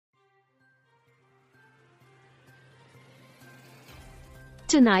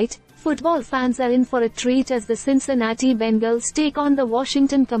Tonight, football fans are in for a treat as the Cincinnati Bengals take on the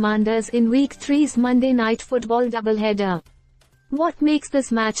Washington Commanders in Week 3's Monday Night Football doubleheader. What makes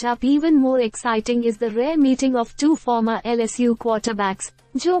this matchup even more exciting is the rare meeting of two former LSU quarterbacks,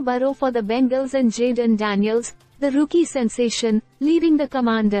 Joe Burrow for the Bengals and Jayden Daniels, the rookie sensation, leading the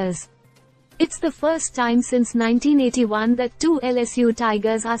Commanders. It's the first time since 1981 that two LSU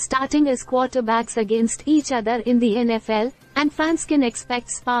Tigers are starting as quarterbacks against each other in the NFL, and fans can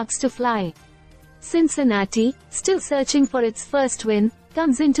expect sparks to fly. Cincinnati, still searching for its first win,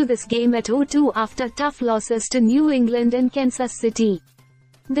 comes into this game at 0-2 after tough losses to New England and Kansas City.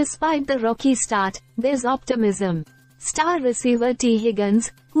 Despite the rocky start, there's optimism. Star receiver T.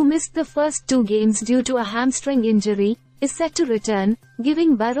 Higgins, who missed the first two games due to a hamstring injury, is set to return,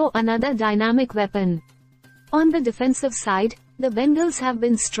 giving Burrow another dynamic weapon. On the defensive side, the Bengals have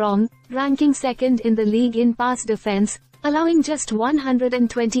been strong, ranking second in the league in pass defense, allowing just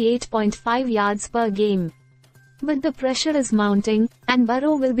 128.5 yards per game. But the pressure is mounting, and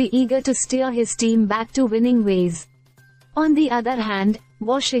Burrow will be eager to steer his team back to winning ways. On the other hand,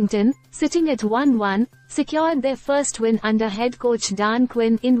 Washington, sitting at 1-1, secured their first win under head coach Dan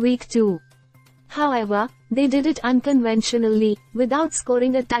Quinn in Week 2. However, they did it unconventionally, without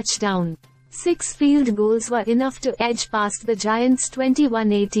scoring a touchdown. 6 field goals were enough to edge past the Giants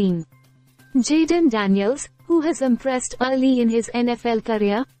 21-18. Jayden Daniels, who has impressed early in his NFL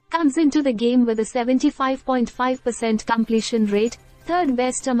career, comes into the game with a 75.5% completion rate, third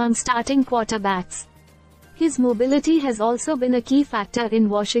best among starting quarterbacks. His mobility has also been a key factor in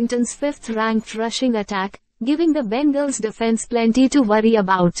Washington's fifth-ranked rushing attack, giving the Bengals defense plenty to worry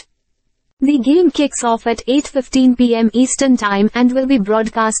about. The game kicks off at 8:15 p.m. Eastern Time and will be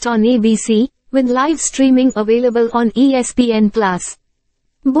broadcast on ABC, with live streaming available on ESPN+.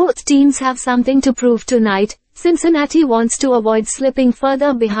 Both teams have something to prove tonight. Cincinnati wants to avoid slipping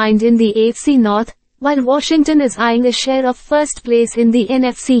further behind in the AFC North, while Washington is eyeing a share of first place in the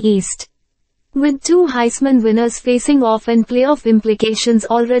NFC East. With two Heisman winners facing off and playoff implications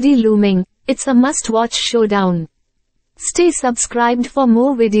already looming, it's a must-watch showdown. Stay subscribed for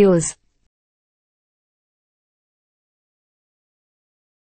more videos.